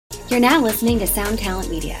You're now listening to Sound Talent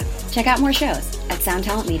Media. Check out more shows at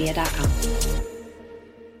soundtalentmedia.com.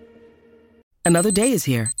 Another day is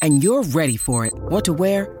here, and you're ready for it. What to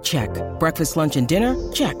wear? Check. Breakfast, lunch, and dinner?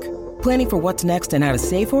 Check. Planning for what's next and how to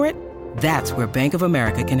save for it? That's where Bank of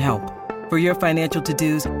America can help. For your financial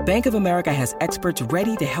to-dos, Bank of America has experts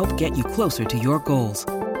ready to help get you closer to your goals.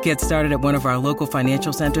 Get started at one of our local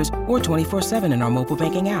financial centers or 24/7 in our mobile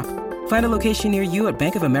banking app. Find a location near you at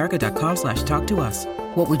bankofamerica.com/talktous.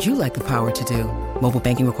 What would you like the power to do? Mobile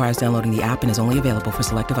banking requires downloading the app and is only available for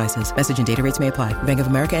select devices. Message and data rates may apply. Bank of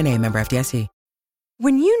America N.A., member FDIC.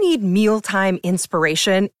 When you need mealtime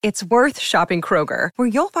inspiration, it's worth shopping Kroger, where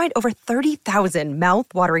you'll find over 30,000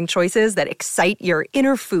 mouth-watering choices that excite your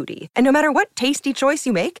inner foodie. And no matter what tasty choice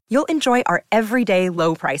you make, you'll enjoy our everyday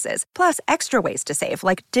low prices, plus extra ways to save,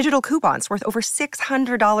 like digital coupons worth over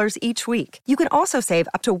 $600 each week. You can also save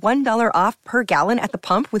up to $1 off per gallon at the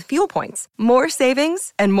pump with fuel points. More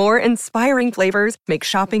savings and more inspiring flavors make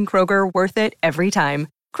shopping Kroger worth it every time.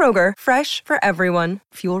 Kroger, fresh for everyone.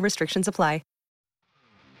 Fuel restrictions apply.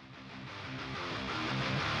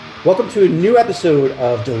 Welcome to a new episode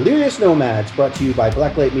of Delirious Nomads, brought to you by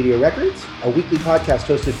Blacklight Media Records, a weekly podcast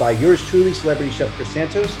hosted by yours truly, celebrity chef Chris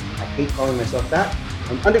Santos. I hate calling myself that.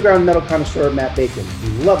 And underground metal connoisseur Matt Bacon,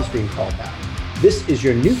 who loves being called that. This is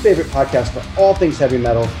your new favorite podcast for all things heavy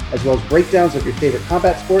metal, as well as breakdowns of your favorite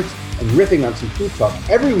combat sports and riffing on some food talk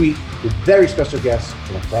every week with very special guests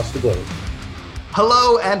from across the globe.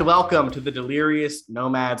 Hello and welcome to the Delirious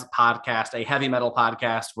Nomads podcast, a heavy metal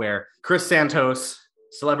podcast where Chris Santos,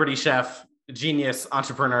 celebrity chef, genius,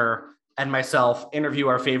 entrepreneur, and myself interview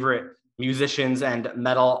our favorite musicians and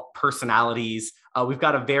metal personalities. We've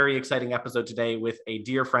got a very exciting episode today with a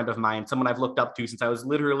dear friend of mine, someone I've looked up to since I was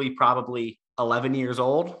literally probably 11 years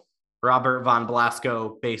old, Robert Von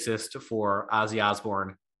Blasco, bassist for Ozzy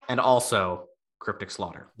Osbourne, and also Cryptic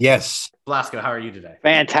Slaughter. Yes. Blasco, how are you today?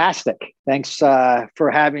 Fantastic. Thanks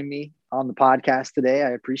for having me on the podcast today. I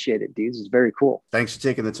appreciate it, dudes. It's very cool. Thanks for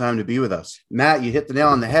taking the time to be with us. Matt, you hit the nail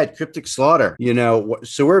on the head. Cryptic Slaughter. You know,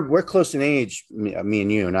 so we're close in age, me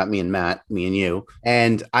and you, not me and Matt, me and you.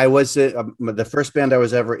 And I was the first band I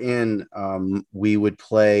was ever in. We would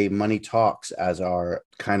play Money Talks as our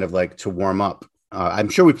kind of like to warm up. I'm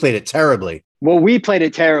sure we played it terribly. Well, we played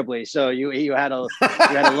it terribly. So you had a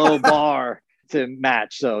low bar to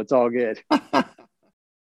match. So it's all good.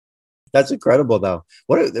 That's incredible, though.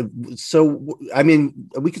 So, I mean,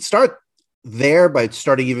 we could start there by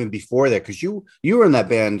starting even before that, because you were in that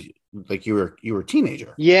band like you were a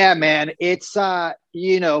teenager. Yeah, man. It's for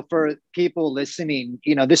people listening,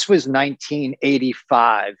 this was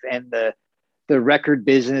 1985, and the record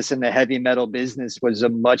business and the heavy metal business was a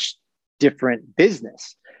much different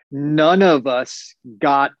business. None of us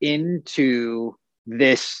got into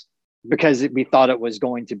this because we thought it was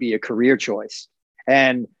going to be a career choice,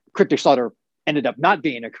 and Cryptic Slaughter ended up not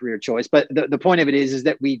being a career choice. But the point of it is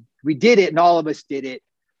that we did it, and all of us did it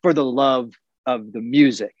for the love of the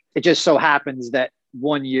music. It just so happens that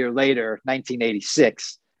 1 year later,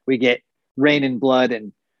 1986, we get Rain and Blood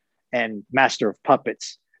and Master of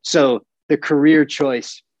Puppets. So the career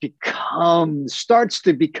choice starts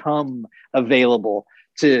to become available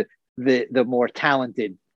to the more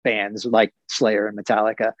talented bands like Slayer and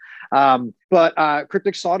Metallica. But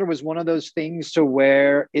Cryptic Slaughter was one of those things to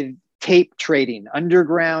where tape trading,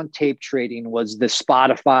 underground tape trading, was the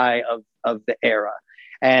Spotify of the era.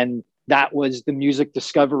 And that was the music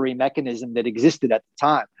discovery mechanism that existed at the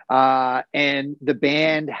time. And the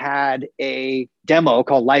band had a demo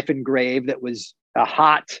called Life Engraved that was a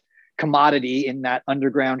hot commodity in that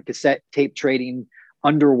underground cassette tape trading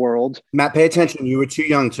underworld. Matt, pay attention. You were too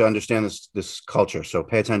young to understand this culture, so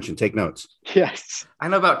pay attention. Take notes. Yes. I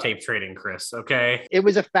know about tape trading, Chris, okay? It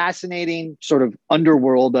was a fascinating sort of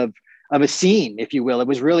underworld of a scene, if you will. It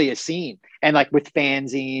was really a scene. And like with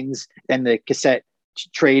fanzines and the cassette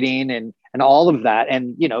trading and all of that.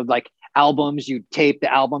 And, like albums, you tape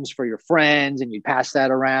the albums for your friends and you pass that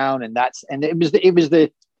around. And it was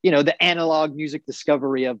the analog music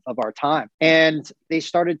discovery of our time. And they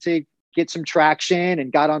started to get some traction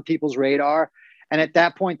and got on people's radar. And at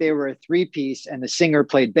that point, they were a three-piece, and the singer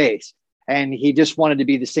played bass, and he just wanted to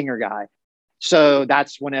be the singer guy. So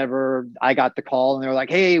that's whenever I got the call, and they were like,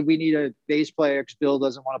 "Hey, we need a bass player because Bill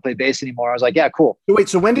doesn't want to play bass anymore." I was like, "Yeah, cool."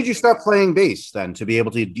 So when did you start playing bass then to be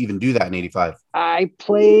able to even do that in 85? I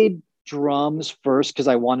played drums first because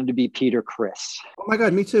I wanted to be Peter Criss. Oh my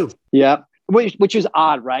God, me too. Yeah. Which is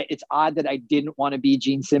odd, right? It's odd that I didn't want to be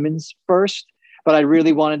Gene Simmons first. but I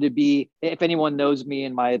really wanted to be, if anyone knows me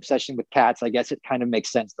and my obsession with cats, I guess it kind of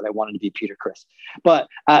makes sense that I wanted to be Peter Criss. But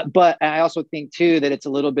I also think too, that it's a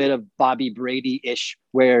little bit of Bobby Brady-ish,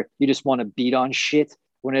 where you just want to beat on shit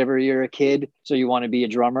whenever you're a kid. So you want to be a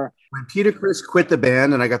drummer. When Peter Criss quit the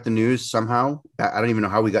band and I got the news somehow, I don't even know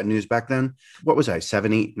how we got news back then. What was I,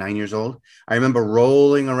 7, 8, 9 years old? I remember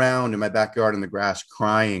rolling around in my backyard in the grass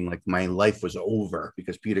crying like my life was over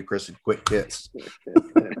because Peter Criss had quit Kiss.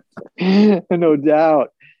 No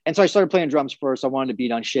doubt. And so I started playing drums first. I wanted to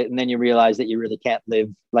beat on shit. And then you realize that you really can't live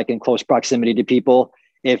like in close proximity to people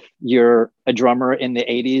if you're a drummer in the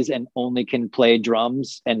 80s and only can play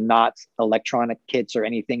drums and not electronic kits or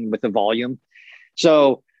anything with a volume.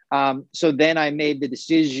 So then I made the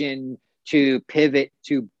decision to pivot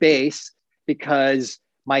to bass because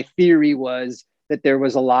my theory was that there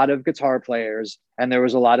was a lot of guitar players and there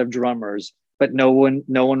was a lot of drummers, but no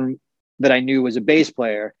one that I knew was a bass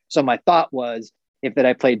player. So my thought was, if that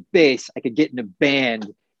I played bass, I could get in a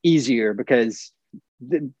band easier because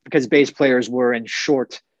bass players were in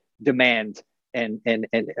short demand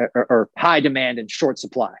or high demand and short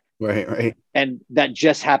supply. Right. And that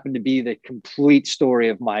just happened to be the complete story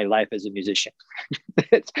of my life as a musician.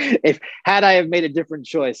 Had I have made a different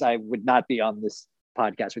choice, I would not be on this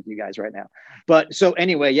podcast with you guys right now. But so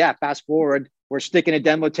anyway, yeah, fast forward, we're sticking a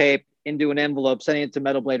demo tape into an envelope, sending it to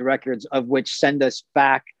Metal Blade Records, of which send us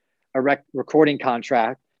back a recording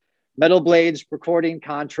contract. Metal Blade's recording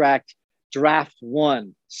contract, draft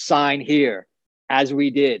 1, sign here, as we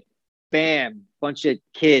did. Bam, bunch of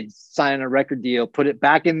kids signing a record deal, put it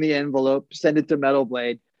back in the envelope, send it to Metal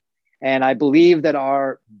Blade. And I believe that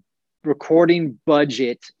our recording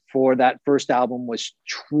budget for that first album was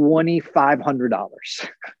 $2,500.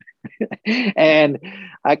 And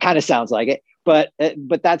it kind of sounds like it, but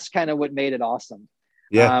that's kind of what made it awesome.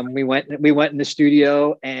 Yeah. We went in the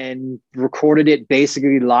studio and recorded it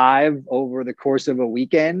basically live over the course of a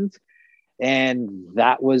weekend. And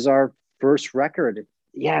that was our first record.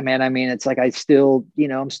 Yeah, man. I mean, it's like, I'm still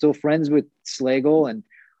friends with Slagle, and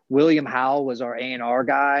William Howell was our A&R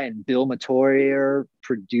guy, and Bill Matoyer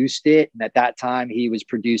produced it. And at that time he was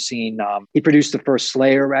producing, he produced the first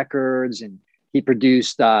Slayer records, and he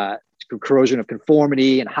produced Corrosion of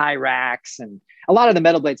Conformity and Hyrax and a lot of the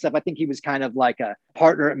Metal Blade stuff. I think he was kind of like a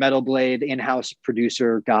partner at Metal Blade, in-house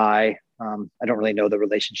producer guy. I don't really know the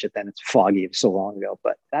relationship then. It's foggy. It was so long ago,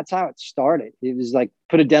 but that's how it started. It was like,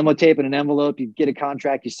 put a demo tape in an envelope, you get a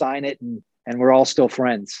contract, you sign it, and we're all still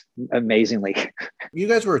friends, amazingly. You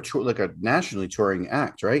guys were like a nationally touring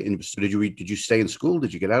act, right? And so did you stay in school?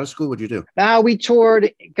 Did you get out of school? What'd you do? Now we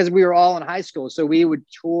toured because we were all in high school. So we would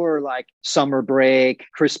tour like summer break,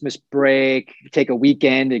 Christmas break, take a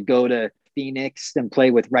weekend and go to Phoenix and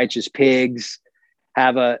play with Righteous Pigs,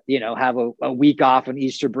 have a week off on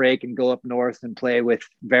Easter break and go up north and play with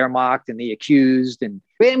Wehrmacht and The Accused. And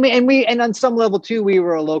on some level too, we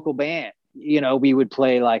were a local band. We would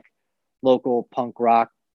play like local punk rock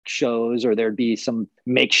shows, or there'd be some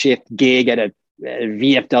makeshift gig at a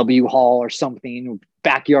VFW hall or something,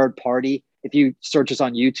 backyard party. If you search us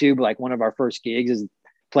on YouTube, like one of our first gigs is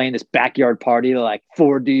playing this backyard party, like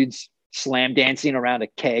 4 dudes slam dancing around a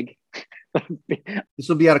keg. This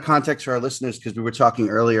will be out of context for our listeners because we were talking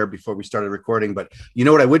earlier before we started recording, but you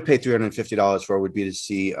know what I would pay $350 for would be to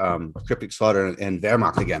see Cryptic Slaughter and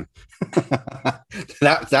Wehrmacht again.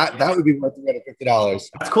 that would be worth $350.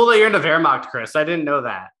 It's cool that you're into Wehrmacht, Chris. I didn't know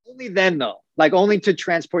that. Only then, though, like only to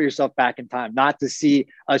transport yourself back in time, not to see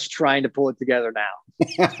us trying to pull it together now.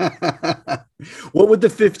 What would the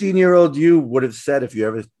 15-year-old you would have said if you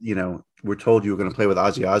ever, were told you were going to play with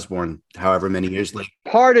Ozzy Osbourne, however many years later?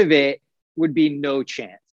 Part of it would be no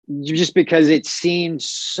chance, just because it seems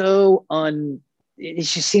so unattainable,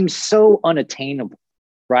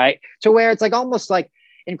 right? To where it's like almost like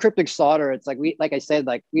in Cryptic Slaughter, it's like we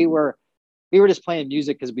were just playing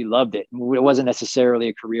music because we loved it. It wasn't necessarily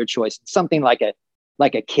a career choice. Something like a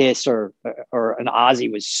Kiss or an Ozzy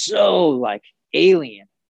was so like alien,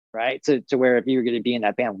 right? To where if you were going to be in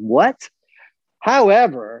that band, what?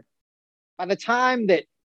 However, by the time that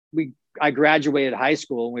I graduated high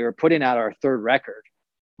school and we were putting out our third record,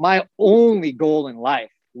 my only goal in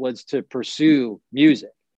life was to pursue music.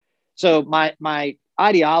 So my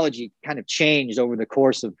ideology kind of changed over the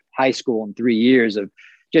course of high school in 3 years of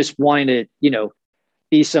just wanting to,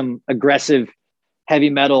 be some aggressive heavy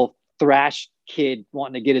metal thrash kid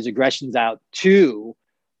wanting to get his aggressions out to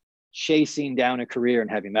chasing down a career in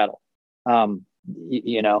heavy metal.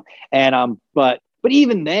 But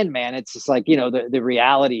even then, man, it's just like, the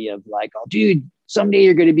reality of like, oh, dude, someday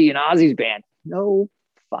you're going to be in Ozzy's band. No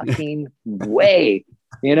fucking way,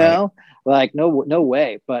 like no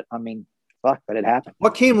way. But I mean, fuck, but it happened.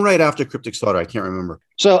 What came right after Cryptic Slaughter? I can't remember.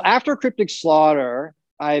 So after Cryptic Slaughter,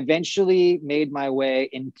 I eventually made my way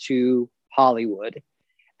into Hollywood.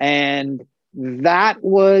 And that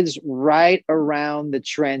was right around the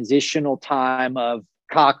transitional time of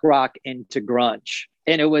cock rock into grunge.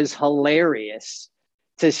 And it was hilarious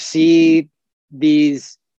to see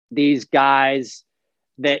these guys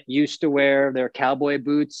that used to wear their cowboy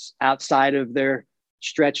boots outside of their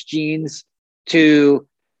stretch jeans to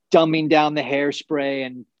dumbing down the hairspray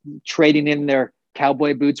and trading in their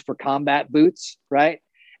cowboy boots for combat boots, right?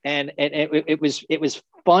 And it was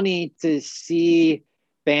funny to see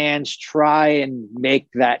bands try and make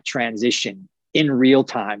that transition in real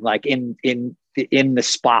time, like in the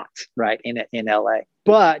spot, right, in LA.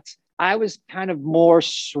 But I was kind of more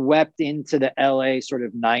swept into the LA sort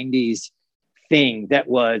of 90s thing that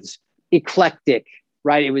was eclectic,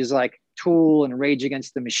 right? It was like Tool and Rage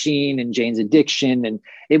Against the Machine and Jane's Addiction. And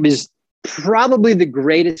it was probably the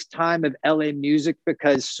greatest time of LA music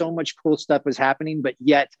because so much cool stuff was happening, but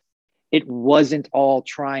yet it wasn't all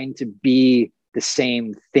trying to be the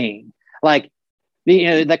same thing. Like,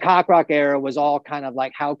 the cock rock era was all kind of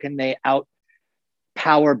like, how can they out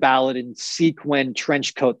power ballad and sequin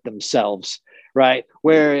trench coat themselves, right?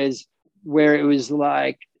 Whereas where it was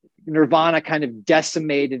like Nirvana kind of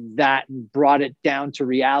decimated that and brought it down to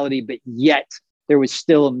reality, but yet there was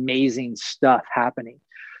still amazing stuff happening.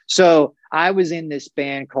 So I was in this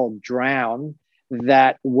band called Drown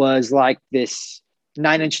that was like this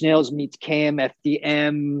Nine Inch Nails meets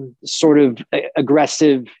KMFDM, sort of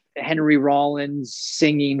aggressive Henry Rollins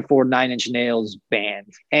singing for Nine Inch Nails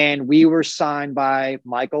band. And we were signed by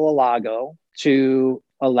Michael Alago to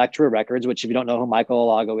Elektra Records, which if you don't know who Michael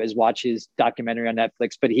Alago is, watch his documentary on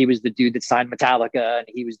Netflix. But he was the dude that signed Metallica, and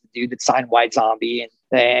he was the dude that signed White Zombie,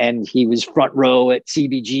 and he was front row at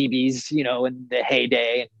CBGB's, in the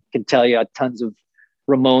heyday, and can tell you tons of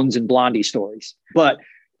Ramones and Blondie stories. But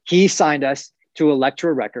he signed us to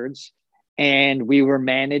Elektra Records, and we were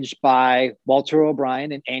managed by Walter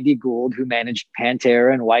O'Brien and Andy Gould, who managed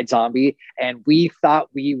Pantera and White Zombie. And we thought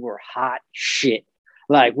we were hot shit.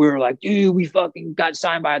 Like, we were like, dude, we fucking got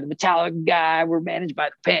signed by the Metallica guy. We're managed by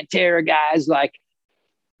the Pantera guys. Like,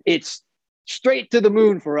 it's straight to the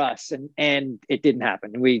moon for us. And it didn't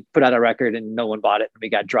happen. We put out a record and no one bought it. And we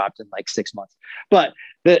got dropped in like 6 months. But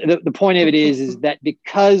the point of it is that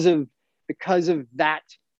because of that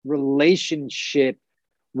relationship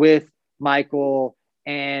with Michael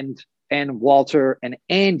and Walter and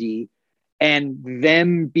Andy, and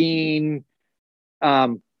them being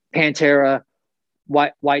Pantera,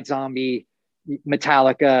 White Zombie,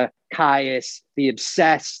 Metallica, Caius, The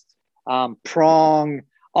Obsessed, Prong,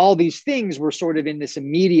 all these things were sort of in this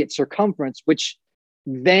immediate circumference, which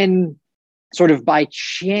then sort of by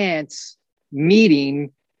chance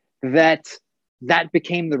meeting that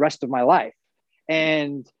became the rest of my life.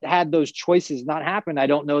 And had those choices not happened, I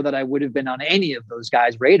don't know that I would have been on any of those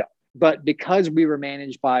guys' radar. But because we were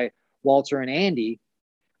managed by Walter and Andy,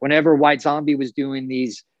 whenever White Zombie was doing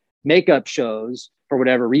these makeup shows, for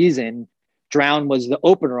whatever reason, Drown was the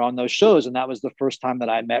opener on those shows. And that was the first time that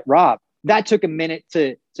I met Rob. That took a minute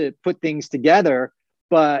to put things together.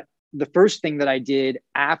 But the first thing that I did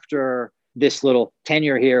after this little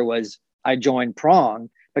tenure here was I joined Prong,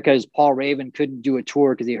 because Paul Raven couldn't do a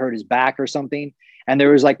tour because he hurt his back or something. And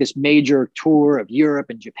there was like this major tour of Europe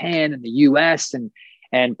and Japan and the US.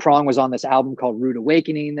 And Prong was on this album called Rude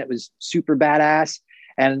Awakening that was super badass.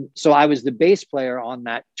 And so I was the bass player on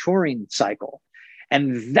that touring cycle.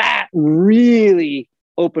 And that really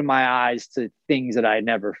opened my eyes to things that I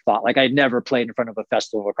never thought. Like, I'd never played in front of a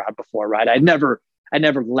festival crowd before, right? I never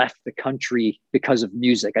left the country because of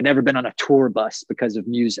music. I'd never been on a tour bus because of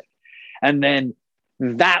music. And then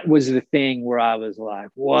that was the thing where I was like,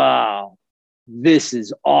 wow, this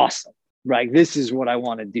is awesome, right? This is what I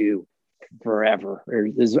want to do forever, or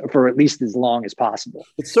for at least as long as possible.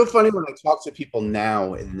 It's so funny when I talk to people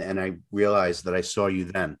now and I realize that I saw you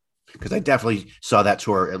then, because I definitely saw that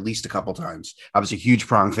tour at least a couple times. I was a huge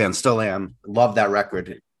Prong fan, still am. Love that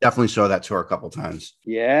record. Definitely saw that tour a couple times.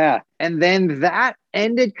 Yeah. And then that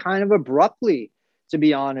ended kind of abruptly, to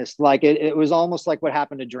be honest. Like, it was almost like what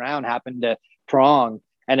happened to Drown happened to Prong.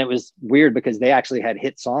 And it was weird because they actually had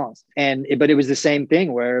hit songs. But it was the same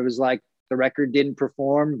thing where it was like the record didn't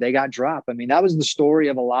perform, they got dropped. I mean, that was the story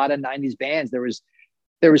of a lot of 90s bands. There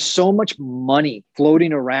was so much money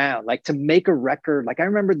floating around, like, to make a record. Like, I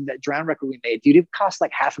remember that Drown record we made, dude, it cost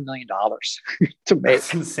like $500,000 to make.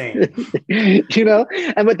 That's insane.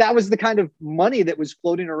 But that was the kind of money that was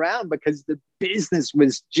floating around because the business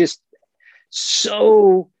was just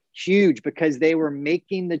so huge, because they were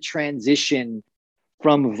making the transition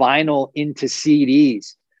from vinyl into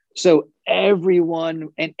CDs. So everyone,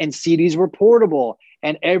 and CDs were portable,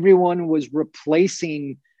 and everyone was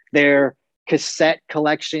replacing their cassette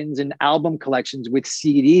collections and album collections with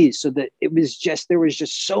CDs. So that there was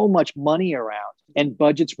just so much money around, and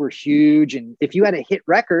budgets were huge. And if you had a hit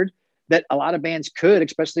record that a lot of bands could,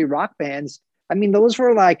 especially rock bands, I mean, those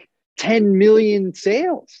were like 10 million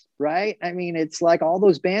sales, right? I mean, it's like all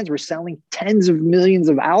those bands were selling tens of millions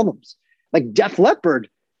of albums, like Def Leppard.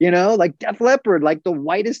 Like the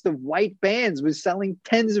whitest of white bands was selling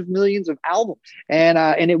tens of millions of albums.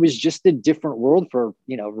 And it was just a different world for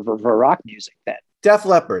rock music then. Def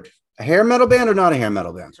Leppard, a hair metal band or not a hair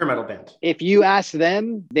metal band? Hair metal band. If you ask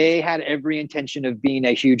them, they had every intention of being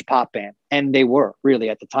a huge pop band. And they were really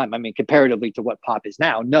at the time. I mean, comparatively to what pop is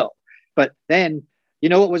now, no. But then,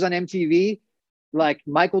 what was on MTV? Like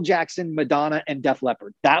Michael Jackson, Madonna, and Def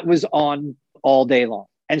Leppard. That was on all day long.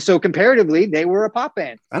 And so comparatively, they were a pop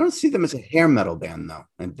band. I don't see them as a hair metal band, though.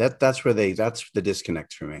 And that's the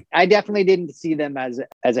disconnect for me. I definitely didn't see them as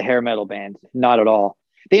a hair metal band. Not at all.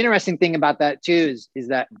 The interesting thing about that, too, is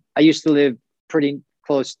that I used to live pretty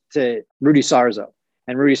close to Rudy Sarzo.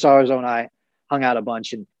 And Rudy Sarzo and I hung out a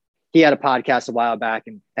bunch. And he had a podcast a while back.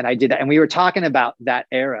 And I did that. And we were talking about that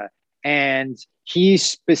era. And he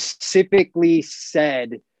specifically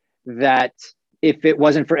said that if it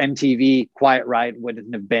wasn't for MTV, Quiet Riot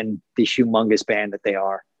wouldn't have been the humongous band that they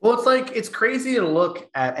are. Well, it's crazy to look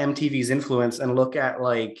at MTV's influence and look at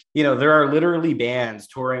there are literally bands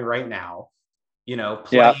touring right now,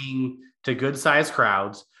 playing to good sized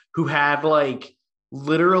crowds who had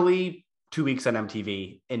literally 2 weeks on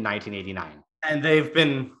MTV in 1989. And they've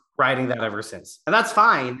been riding that ever since. And that's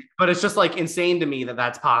fine. But it's just insane to me that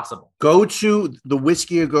that's possible. Go to the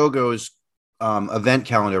Whiskey A Go-Go's event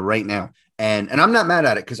calendar right now. And I'm not mad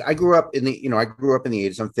at it because I grew up in the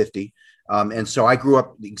 80s. I'm 50. And so I grew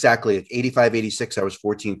up exactly like 85, 86. I was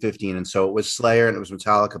 14, 15. And so it was Slayer and it was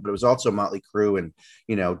Metallica, but it was also Motley Crue and,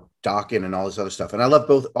 Dokken and all this other stuff. And I love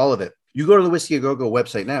all of it. You go to the Whiskey A Go-Go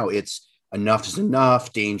website now, it's Enough is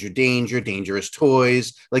Enough, Danger, Danger, Dangerous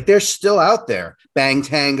Toys. They're still out there. Bang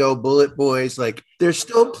Tango, Bullet Boys, they're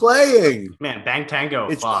still playing. Man, Bang Tango.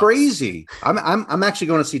 It's crazy. I'm actually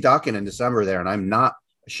going to see Dokken in December there, and I'm not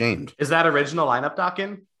ashamed. Is that original lineup,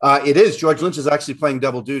 Dokken? It is. George Lynch is actually playing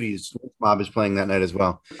double duties. Mob is playing that night as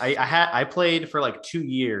well. I played for 2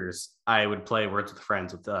 years. I would play Words with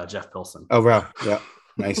Friends with Jeff Pilson. Oh, wow. Yeah.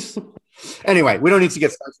 Nice. Anyway, we don't need to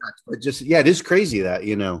get sidetracked, but it is crazy that,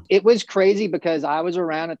 It was crazy because I was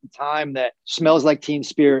around at the time that Smells Like Teen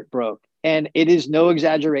Spirit broke. And it is no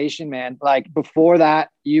exaggeration, man. Before that,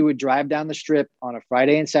 you would drive down the strip on a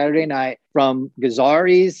Friday and Saturday night from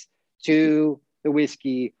Gazzarri's to the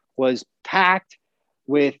Whiskey was packed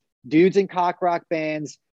with dudes in cock rock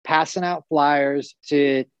bands passing out flyers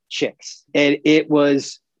to chicks. And it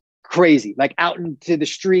was crazy, out into the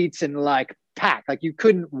streets and packed, you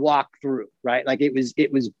couldn't walk through, right?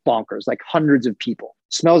 It was bonkers, hundreds of people.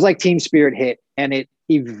 Smells Like Teen Spirit hit and it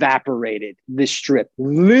evaporated the strip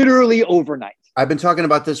literally overnight. I've been talking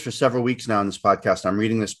about this for several weeks now in this podcast. I'm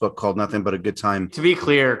reading this book called Nothing But a Good Time. To be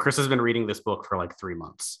clear, Chris has been reading this book for 3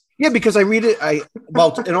 months. Yeah, because I read it.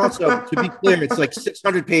 And also to be clear, it's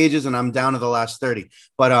 600 pages and I'm down to the last 30.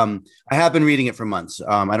 But I have been reading it for months.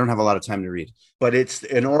 I don't have a lot of time to read, but it's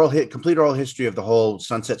an complete oral history of the whole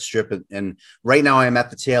Sunset Strip. And right now I am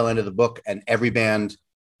at the tail end of the book, and every band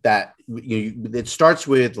that it starts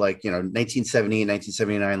with 1970 and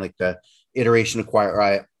 1979, the iteration of Quiet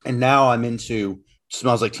Riot. And now I'm into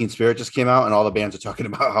Smells Like Teen Spirit just came out, and all the bands are talking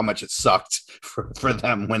about how much it sucked for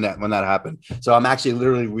them when that happened. So I'm actually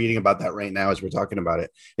literally reading about that right now as we're talking about it.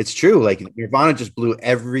 It's true. Nirvana just blew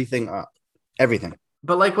everything up, everything.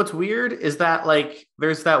 But what's weird is that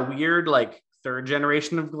there's that weird third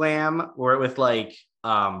generation of glam where with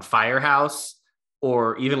Firehouse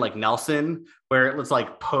or even Nelson, where it was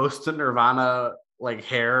post Nirvana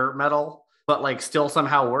hair metal, but still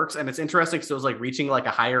somehow works. And it's interesting because it was reaching a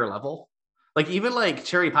higher level. Even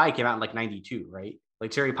Cherry Pie came out in 92, right?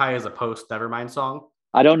 Cherry Pie is a post Nevermind song.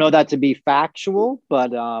 I don't know that to be factual,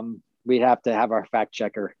 but we'd have to have our fact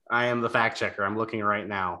checker. I am the fact checker. I'm looking right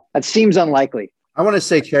now. That seems unlikely. I want to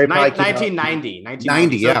say Cherry Pie.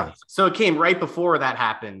 1990, yeah. So it came right before that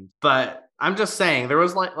happened. But I'm just saying there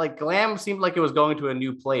was glam seemed like it was going to a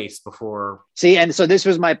new place before. See, and so this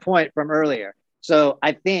was my point from earlier. So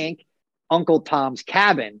I think Uncle Tom's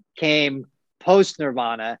Cabin came post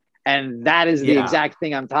Nirvana. And that is the exact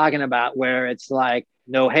thing I'm talking about, where it's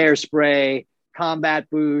no hairspray, combat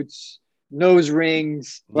boots, nose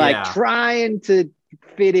rings, trying to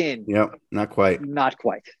fit in. Yep. Not quite. Not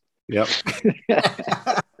quite. Yep. So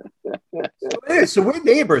it weird. So we're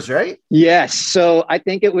neighbors, right? Yes. So I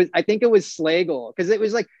think it was Slagle, because it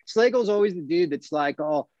was like Slagle's always the dude that's like,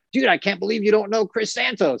 oh, dude, I can't believe you don't know Chris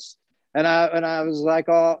Santos. And I was like,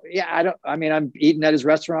 oh yeah, I'm eaten at his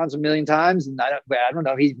restaurants a million times, and I don't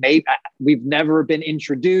know. We've never been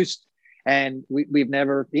introduced, and we've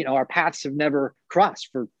never, our paths have never crossed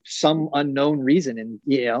for some unknown reason, and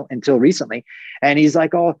until recently. And he's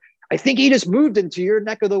like, oh, I think he just moved into your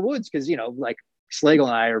neck of the woods, because like Slagle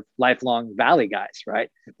and I are lifelong Valley guys, right?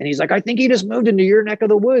 And he's like, I think he just moved into your neck of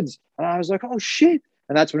the woods. And I was like, oh shit.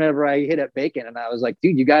 And that's whenever I hit up Bacon, and I was like,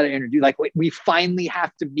 dude, you got to introduce, like, we finally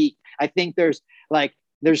have to meet. I think there's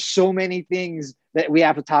so many things that we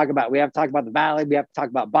have to talk about. We have to talk about the Valley. We have to talk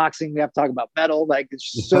about boxing. We have to talk about metal. Like,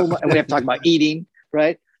 it's so much, and we have to talk about eating,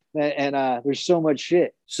 right? And there's so much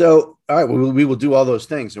shit. So, all right, well, we will do all those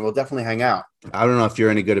things, and we'll definitely hang out. I don't know if you're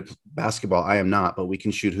any good at basketball. I am not, but we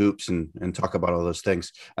can shoot hoops and talk about all those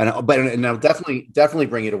things. And I'll definitely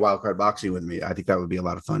bring you to Wildcard Boxing with me. I think that would be a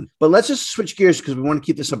lot of fun. But let's just switch gears, because we want to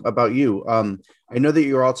keep this up about you. I know that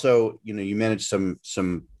you're also, you manage some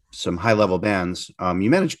high level bands. You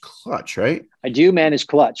manage Clutch, right? I do manage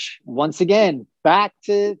Clutch. Once again, back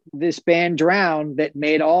to this band Drown that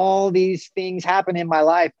made all these things happen in my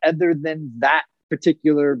life other than that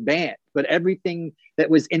particular band. But everything that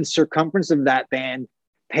was in circumference of that band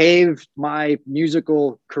paved my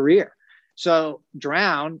musical career. So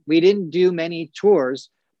Drown, we didn't do many tours,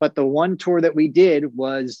 but the one tour that we did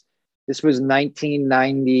was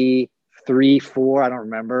 1993, 4, I don't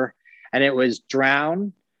remember. And it was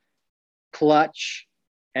Drown, Clutch,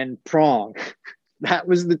 and Prong. That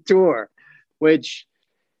was the tour, which,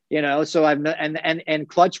 so and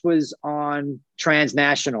Clutch was on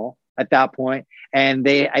Transnational at that point. And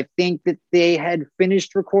I think that they had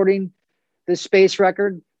finished recording the Space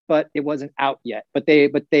record, but it wasn't out yet. But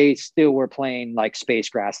they still were playing like Space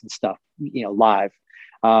Grass and stuff, live,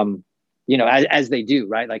 as they do,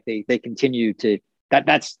 right? Like they continue to,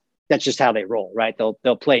 that's just how they roll, right?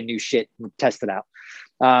 They'll play new shit and test it out.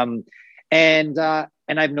 And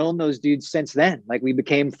I've known those dudes since then. Like, we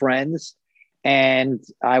became friends, and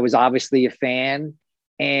I was obviously a fan,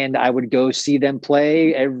 and I would go see them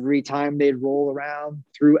play every time they'd roll around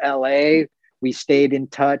through LA. We stayed in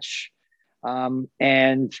touch.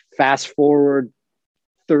 And fast forward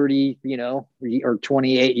 30, or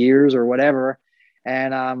 28 years or whatever.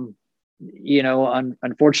 And,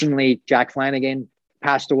 unfortunately, Jack Flanagan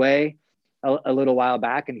passed away a little while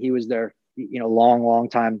back, and he was their, long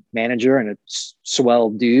time manager, and a swell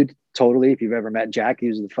dude. Totally. If you've ever met Jack, he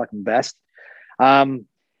was the fucking best. And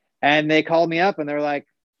they called me up, and they're like,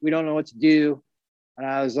 we don't know what to do. And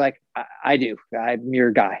I was like, I do. I'm your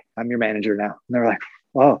guy. I'm your manager now. And they're like,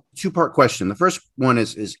 oh. Two-part question. The first one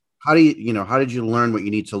is how did you learn what you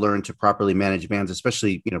need to learn to properly manage bands,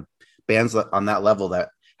 especially, bands on that level that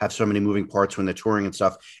have so many moving parts when they're touring and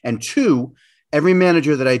stuff. And two, every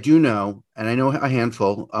manager that I do know, and I know a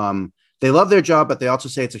handful, they love their job, but they also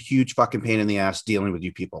say it's a huge fucking pain in the ass dealing with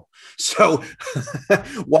you people. So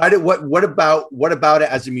what about it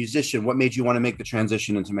as a musician? What made you want to make the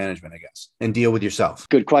transition into management, I guess, and deal with yourself?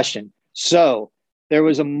 Good question. So there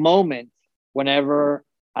was a moment whenever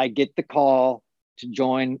I get the call to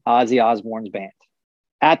join Ozzy Osbourne's band.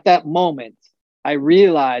 At that moment, I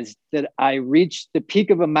realized that I reached the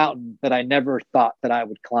peak of a mountain that I never thought that I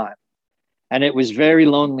would climb. And it was very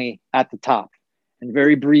lonely at the top, and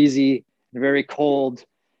very breezy, and very cold,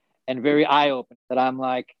 and very eye-opening, that I'm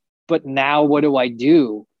like, but now what do I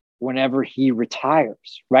do whenever he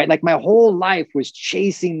retires, right? Like, my whole life was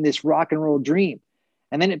chasing this rock and roll dream,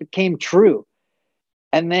 and then it became true.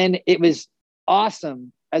 And then it was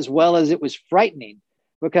awesome as well as it was frightening,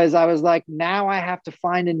 because I was like, now I have to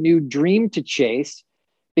find a new dream to chase,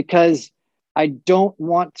 because I don't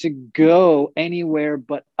want to go anywhere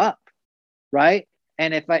but up, right?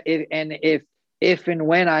 And if and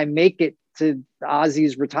when I make it to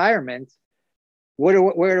Ozzy's retirement, where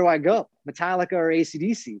do I go? Metallica or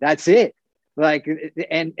AC/DC? That's it. Like,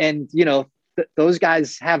 and those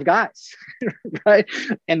guys have guys, right?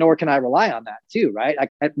 And nor can I rely on that too, right?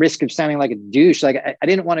 At risk of sounding like a douche, like I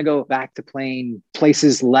didn't want to go back to playing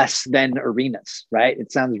places less than arenas, right?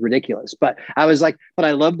 It sounds ridiculous, but I was like, but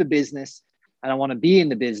I love the business, and I want to be in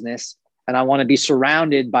the business, and I want to be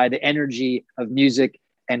surrounded by the energy of music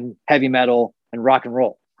and heavy metal and rock and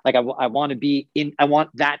roll. Like, I want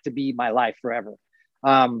that to be my life forever.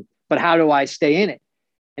 But how do I stay in it?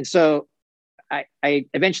 And so I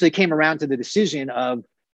eventually came around to the decision of,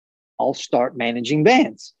 I'll start managing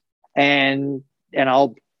bands, and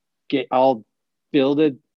I'll build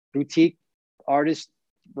a boutique artist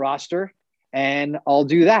roster, and I'll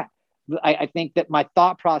do that. I think that my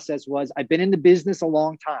thought process was, I've been in the business a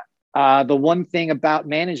long time. The one thing about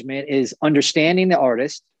management is understanding the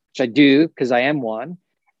artist, which I do because I am one.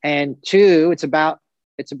 And two, it's about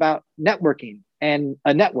networking and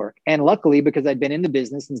a network. And luckily, because I've been in the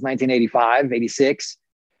business since 1985, 86,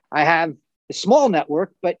 I have a small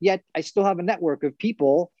network, but yet I still have a network of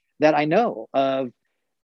people that I know, of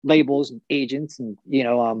labels and agents and,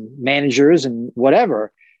 managers and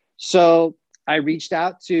whatever. So I reached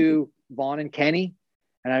out to Vaughn and Kenny,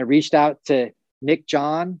 and I reached out to Nick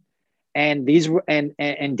John, and these were, and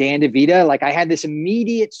Dan DeVita. Like, I had this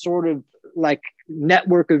immediate sort of like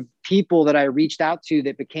network of people that I reached out to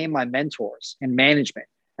that became my mentors in management.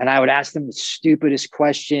 And I would ask them the stupidest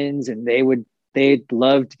questions, and they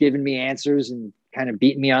loved giving me answers and kind of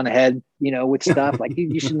beating me on the head, with stuff like,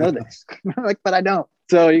 you should know this. I'm like, but I don't.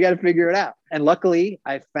 So you got to figure it out. And luckily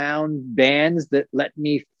I found bands that let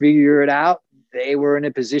me figure it out. They were in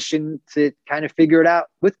a position to kind of figure it out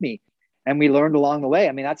with me. And we learned along the way.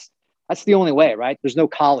 I mean, that's the only way, right? There's no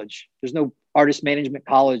college. There's no artist management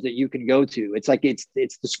college that you can go to. It's like, it's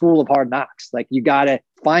the school of hard knocks. Like, you got to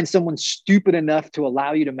find someone stupid enough to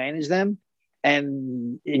allow you to manage them.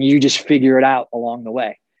 And you just figure it out along the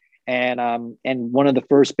way. And one of the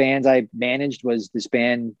first bands I managed was this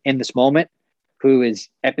band In This Moment, who is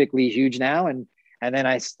epically huge now. And then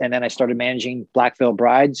I started managing Black Veil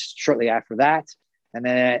Brides shortly after that. And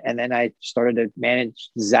then I started to manage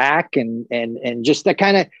Zach and just that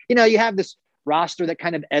kind of, you have this roster that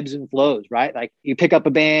kind of ebbs and flows, right? Like, you pick up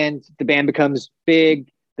a band, the band becomes big,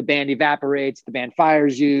 the band evaporates, the band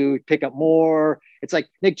fires you, pick up more. It's like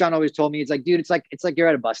Nick John always told me, it's like, dude, it's like you're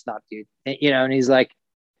at a bus stop, dude. And he's like,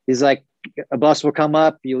 a bus will come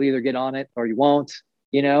up, you'll either get on it or you won't,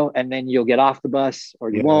 and then you'll get off the bus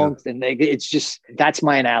or you won't. And it's just, that's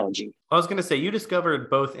my analogy. I was going to say, you discovered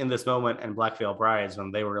both In This Moment and Black Veil Brides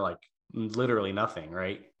when they were like literally nothing,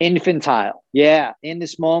 right? Infantile. Yeah. In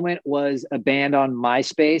This Moment was a band on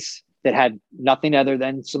MySpace that had nothing other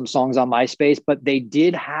than some songs on MySpace, but they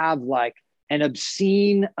did have like an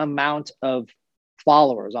obscene amount of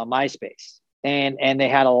followers on MySpace. And they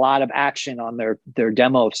had a lot of action on their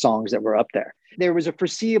demo of songs that were up there. There was a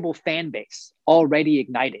foreseeable fan base already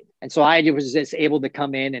ignited. And so I was just able to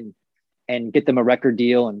come in and get them a record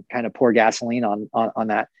deal and kind of pour gasoline on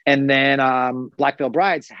that. And then Black Veil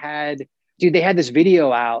Brides they had this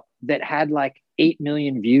video out that had like 8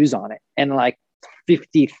 million views on it and like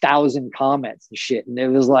 50,000 comments and shit. And it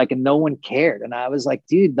was like, and no one cared. And I was like,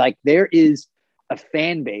 dude, like, there is a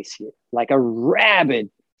fan base here, like a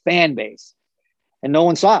rabid fan base. And no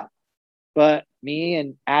one saw it. But me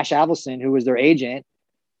and Ash Avildsen, who was their agent,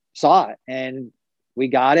 saw it. And we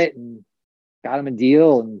got it and got him a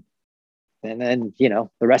deal. And then, the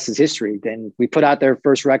rest is history. Then we put out their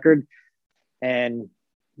first record. And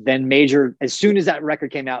then as soon as that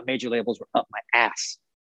record came out, major labels were up my ass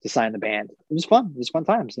to sign the band. It was fun. It was fun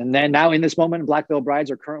times. And then now In This Moment, Black Veil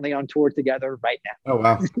Brides are currently on tour together right now. Oh,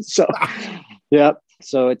 wow. So, yeah.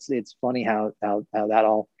 So it's funny how that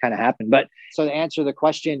all kind of happened. But so to answer the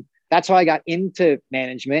question, that's how I got into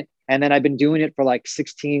management. And then I've been doing it for like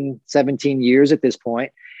 16, 17 years at this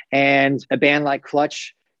point. And a band like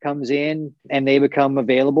Clutch comes in and they become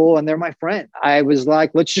available and they're my friend. I was like,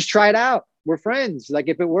 let's just try it out. We're friends. Like,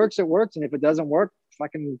 if it works, it works. And if it doesn't work,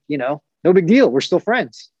 fucking, no big deal. We're still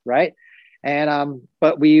friends. Right. And,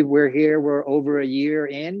 but we're here, we're over a year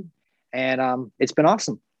in, and it's been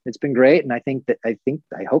awesome. It's been great. And I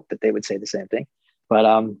hope that they would say the same thing,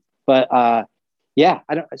 but yeah,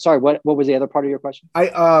 sorry, what was the other part of your question? I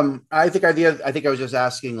think I was just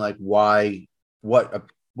asking like, why,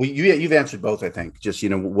 you've answered both, I think, just,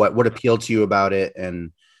 what appealed to you about it.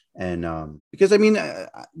 And because I mean,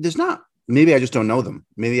 there's not, maybe I just don't know them.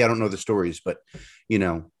 Maybe I don't know the stories, but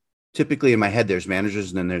typically in my head, there's managers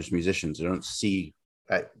and then there's musicians. I don't see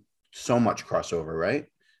so much crossover, right?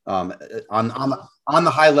 On the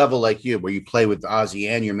high level, like you, where you play with Ozzy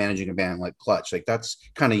and you're managing a band like Clutch, like that's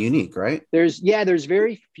kind of unique, right? There's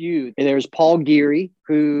very few. There's Paul Geary,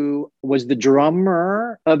 who was the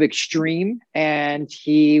drummer of Extreme, and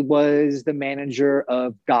he was the manager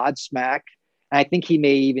of Godsmack. I think he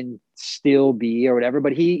may even still be or whatever,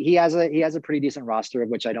 but he has a pretty decent roster, of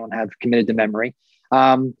which I don't have committed to memory.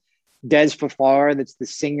 Des Fafar, that's the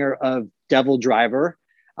singer of Devil Driver,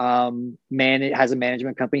 has a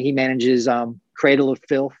management company. He manages Cradle of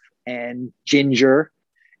Filth and Ginger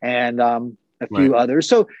and a few others.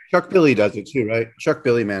 So Chuck Billy does it too, right? Chuck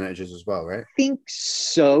Billy manages as well, right? I think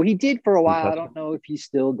so. He did for a while. I don't know if he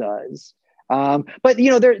still does. But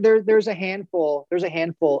there's a handful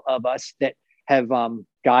of us that have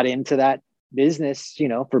got into that business,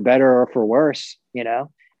 for better or for worse,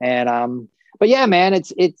 And but yeah, man,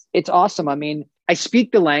 it's awesome. I mean, I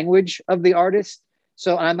speak the language of the artist.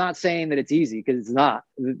 So I'm not saying that it's easy, because it's not.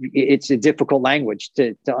 It's a difficult language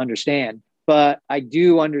to understand, but I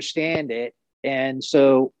do understand it. And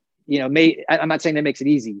so, I'm not saying that makes it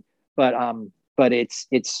easy, but it's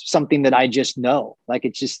something that I just know. Like,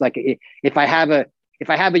 it's just like, if I have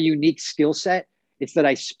a unique skill set, it's that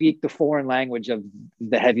I speak the foreign language of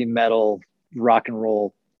the heavy metal rock and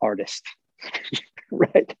roll artist.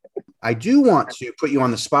 Right. I do want to put you on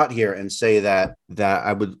the spot here and say that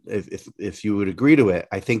I would, if you would agree to it,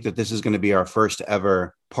 I think that this is going to be our first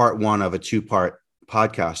ever part one of a 2-part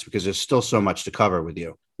podcast, because there's still so much to cover with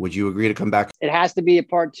you. Would you agree to come back? It has to be a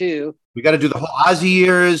part 2. We got to do the whole Ozzy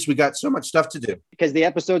years. We got so much stuff to do, because the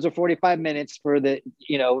episodes are 45 minutes for the,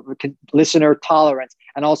 listener tolerance.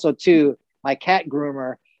 And also, too, my cat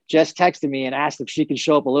groomer just texted me and asked if she can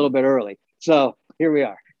show up a little bit early. So here we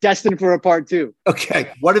are, destined for a part 2.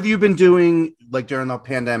 Okay. What have you been doing, like, during the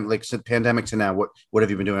pandemic, like since pandemic to now? What have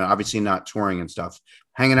you been doing? Obviously not touring and stuff.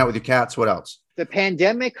 Hanging out with your cats. What else? The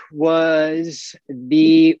pandemic was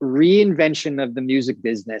the reinvention of the music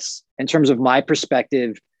business in terms of my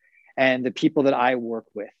perspective and the people that I work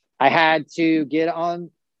with. I had to get on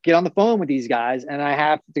the phone with these guys, and I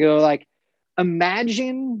have to go, like,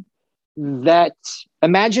 imagine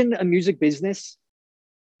a music business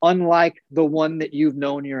unlike the one that you've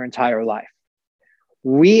known your entire life.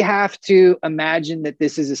 We have to imagine that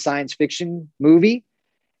this is a science fiction movie,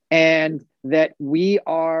 and that we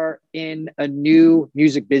are in a new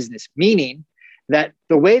music business, meaning that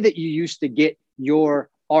the way that you used to get your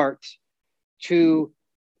art to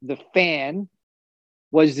the fan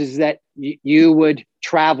is that you would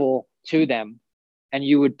travel to them and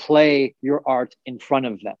you would play your art in front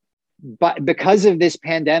of them. But because of this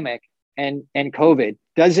pandemic and COVID,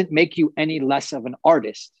 doesn't make you any less of an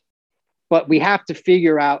artist. But we have to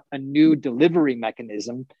figure out a new delivery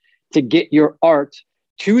mechanism to get your art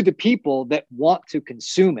to the people that want to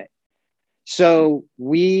consume it. So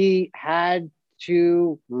we had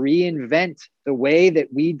to reinvent the way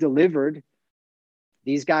that we delivered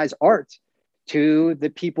these guys' art to the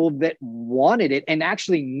people that wanted it and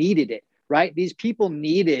actually needed it, right? These people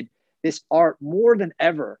needed this art more than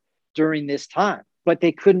ever during this time, but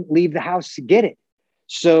they couldn't leave the house to get it.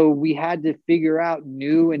 So we had to figure out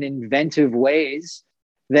new and inventive ways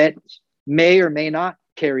that may or may not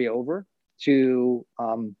carry over to,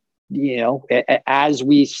 as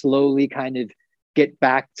we slowly kind of get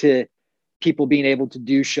back to people being able to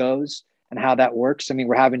do shows and how that works. I mean,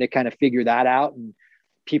 we're having to kind of figure that out, and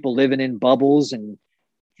people living in bubbles and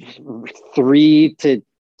 3 to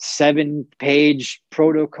 7 page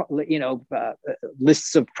protocol,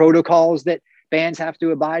 lists of protocols that bands have to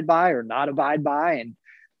abide by or not abide by, and,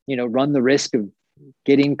 run the risk of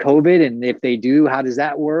getting COVID. And if they do, how does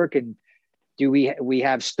that work? And do we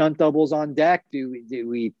have stunt doubles on deck? Do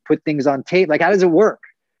we put things on tape? Like, how does it work?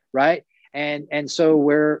 Right. And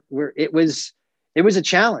so it was a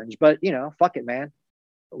challenge, but, fuck it, man.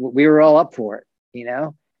 We were all up for it,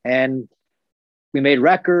 and we made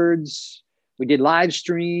records, we did live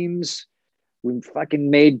streams, we fucking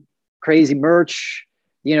made crazy merch,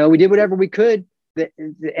 we did whatever we could,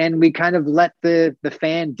 and we kind of let the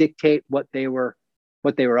fan dictate what they were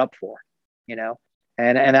up for,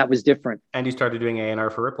 and that was different. And you started doing A&R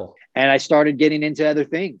for Ripple. And I started getting into other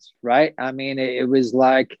things, right? I mean, it was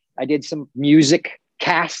like I did some music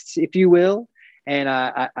casts, if you will, and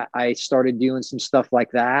I started doing some stuff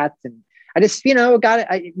like that. And I just,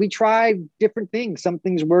 we tried different things. Some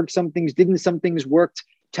things worked, some things didn't. Some things worked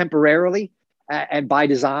temporarily and by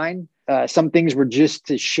design. Some things were just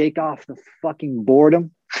to shake off the fucking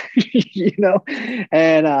boredom,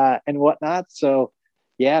 and whatnot. So,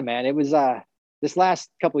 yeah, man, it was this last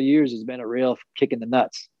couple of years has been a real kick in the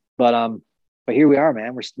nuts. But here we are,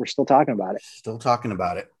 man. We're still talking about it. Still talking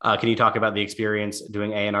about it. Can you talk about the experience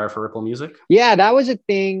doing A&R for Ripple Music? Yeah, that was a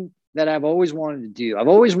thing that I've always wanted to do. I've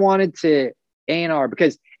always wanted to A&R,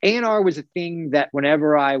 because A&R was a thing that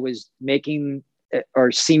whenever I was making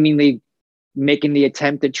or seemingly making the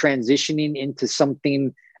attempt at transitioning into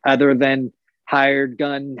something other than hired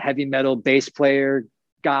gun heavy metal bass player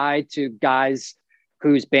guy to guys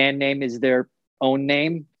whose band name is their own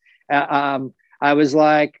name, I was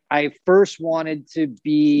like, I first wanted to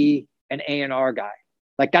be an A&R guy.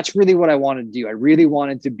 Like, that's really what I wanted to do. I really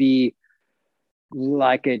wanted to be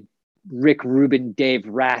like a Rick Rubin, Dave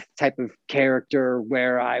Rath type of character,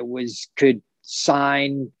 where I could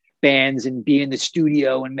sign bands and be in the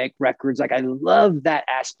studio and make records. Like, I love that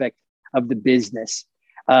aspect of the business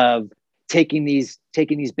of taking these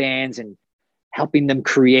bands and helping them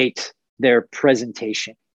create their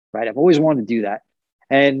presentation, right? I've always wanted to do that.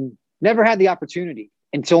 and never had the opportunity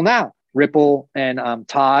until now. Ripple and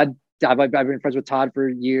Todd, I've been friends with Todd for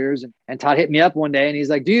years, and Todd hit me up one day and he's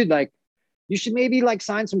like, dude, like, you should maybe like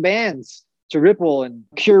sign some bands to Ripple and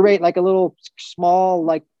curate like a little small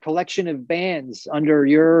like collection of bands under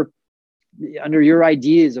your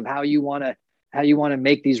ideas of how you want to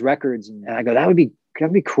make these records. And I go, that'd be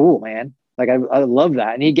cool, man. Like I love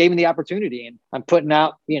that. And he gave me the opportunity, and I'm putting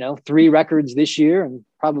out, 3 records this year and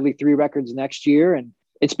probably 3 records next year. And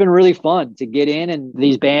it's been really fun to get in, and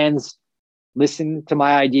these bands listen to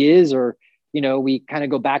my ideas, or, we kind of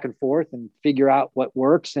go back and forth and figure out what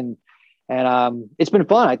works. And it's been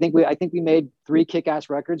fun. I think we made 3 kick-ass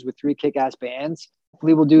records with 3 kick-ass bands.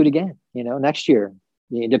 We will do it again, next year,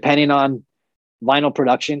 depending on vinyl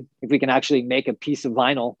production, if we can actually make a piece of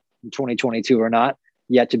vinyl in 2022 or not,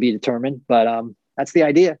 yet to be determined. But that's the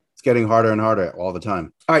idea. It's getting harder and harder all the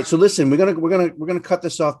time. All right, so listen, we're gonna cut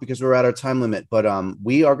this off because we're at our time limit. But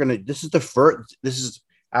we are gonna. This is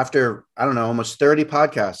after, I don't know, almost 30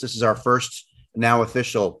 podcasts. This is our first now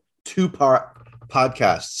official 2-part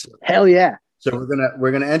podcasts. Hell yeah! So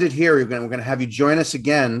we're gonna end it here. We're gonna have you join us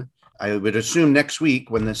again. I would assume next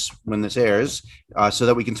week when this airs, so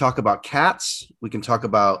that we can talk about Cats. We can talk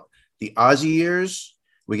about the Ozzy years.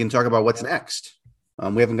 We can talk about what's next.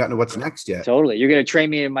 We haven't gotten to what's next yet. Totally. You're going to train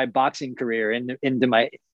me in my boxing career, into my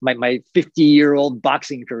 50-year-old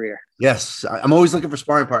boxing career. Yes. I'm always looking for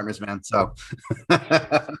sparring partners, man. So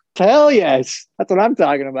hell yes. That's what I'm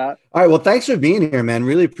talking about. All right. Well, thanks for being here, man.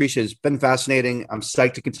 Really appreciate it. It's been fascinating. I'm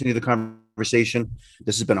psyched to continue the conversation.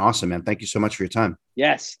 This has been awesome, man. Thank you so much for your time.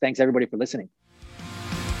 Yes. Thanks everybody for listening.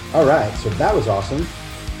 All right. So that was awesome.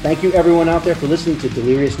 Thank you everyone out there for listening to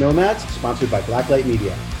Delirious Nomads, sponsored by Blacklight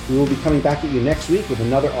Media. We will be coming back at you next week with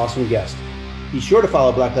another awesome guest. Be sure to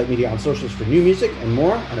follow Blacklight Media on socials for new music and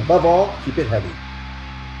more, and above all, keep it heavy.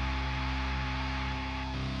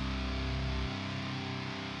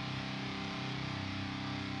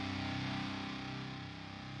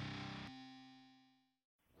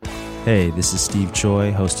 Hey, this is Steve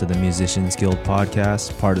Choi, host of the Musicians Guild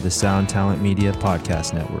podcast, part of the Sound Talent Media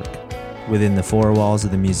podcast network. Within the 4 walls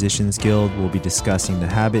of the Musicians Guild, we'll be discussing the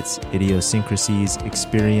habits, idiosyncrasies,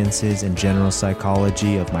 experiences, and general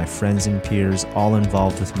psychology of my friends and peers, all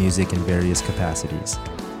involved with music in various capacities.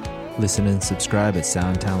 Listen and subscribe at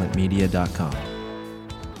soundtalentmedia.com.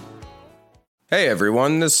 Hey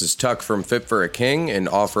everyone, this is Tuck from Fit for a King, an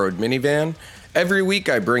off-road minivan. Every week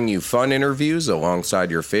I bring you fun interviews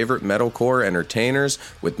alongside your favorite metalcore entertainers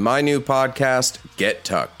with my new podcast, Get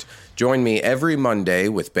Tucked. Join me every Monday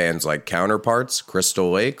with bands like Counterparts, Crystal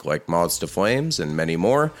Lake, like Moths to Flames, and many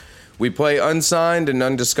more. We play unsigned and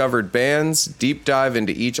undiscovered bands, deep dive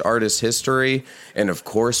into each artist's history, and of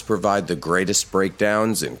course provide the greatest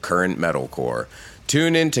breakdowns in current metalcore.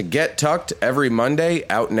 Tune in to Get Tucked every Monday,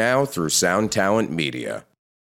 out now through Sound Talent Media.